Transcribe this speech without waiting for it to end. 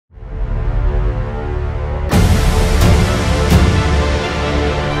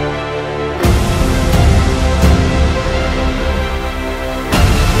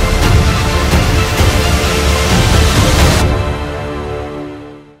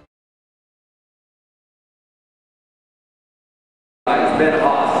Ben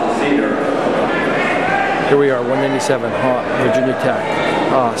Haas, the senior. Here we are, 197, Haught, Virginia Tech,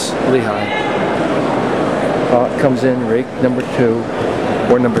 Haas, Lehigh. Haught comes in, rake number 2,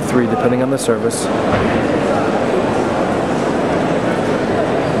 or number 3, depending on the service.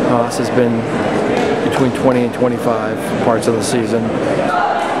 Haas has been between 20 and 25 parts of the season.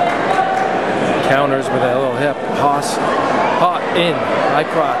 Counters with a little hip. Haas, Haught in, high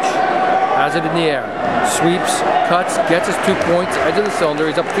crotch, has it in the air, sweeps, cuts, gets his 2 points, edge of the cylinder,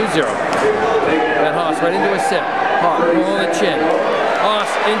 he's up 2-0. Ben Haas right into a sit. Haught pulling the chin. Haas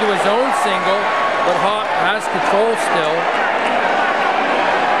into his own single, but Haught has control still.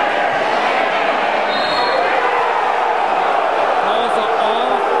 Calls are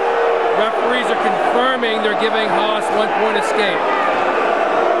off. Referees are confirming they're giving Haas 1 point escape.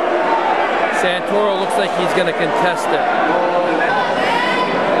 Santoro looks like he's going to contest it.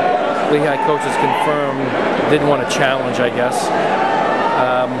 Lehigh coaches confirmed, didn't want to challenge, I guess.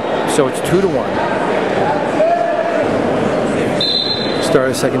 So it's 2-1. Start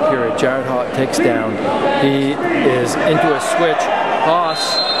of the second period. Haught takes down. He is into a switch. Haas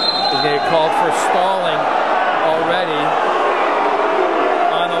is going to get called for stalling already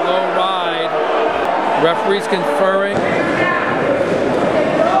on a low ride. Referees conferring.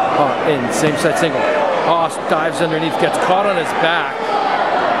 Haught in, same set single. Haas dives underneath, gets caught on his back.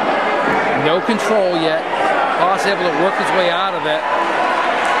 No control yet. Haas able to work his way out of it.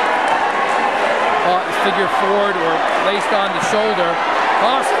 Haught is figure forward or placed on the shoulder.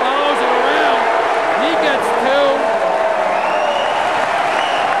 Haas follows it around. He gets 2.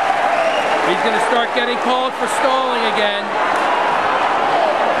 He's going to start getting called for stalling again.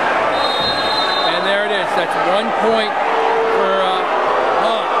 And there it is. That's 1 point for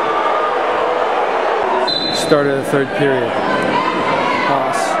Haught. Start of the third period.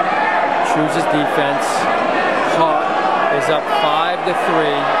 Haas chooses defense. Haught is up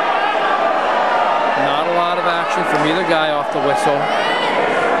 5-3. Not a lot of action from either guy off the whistle.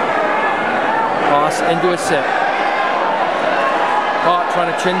 Haas into a sit. Haught trying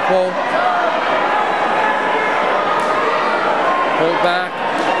to chin pull. Pulled back.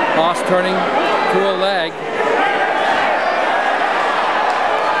 Haas turning to a leg.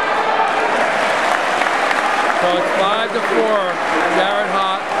 So it's 5-4.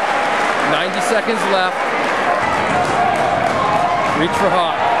 Haught. 90 seconds left. Reach for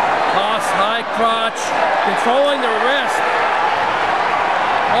Haught. Haas, high crotch, controlling the wrist.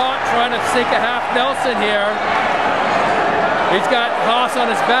 Haught trying to sink a half Nelson here. He's got Haas on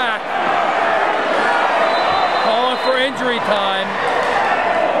his back. Calling for injury time.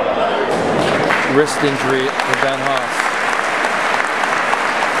 Wrist injury to Ben Haas.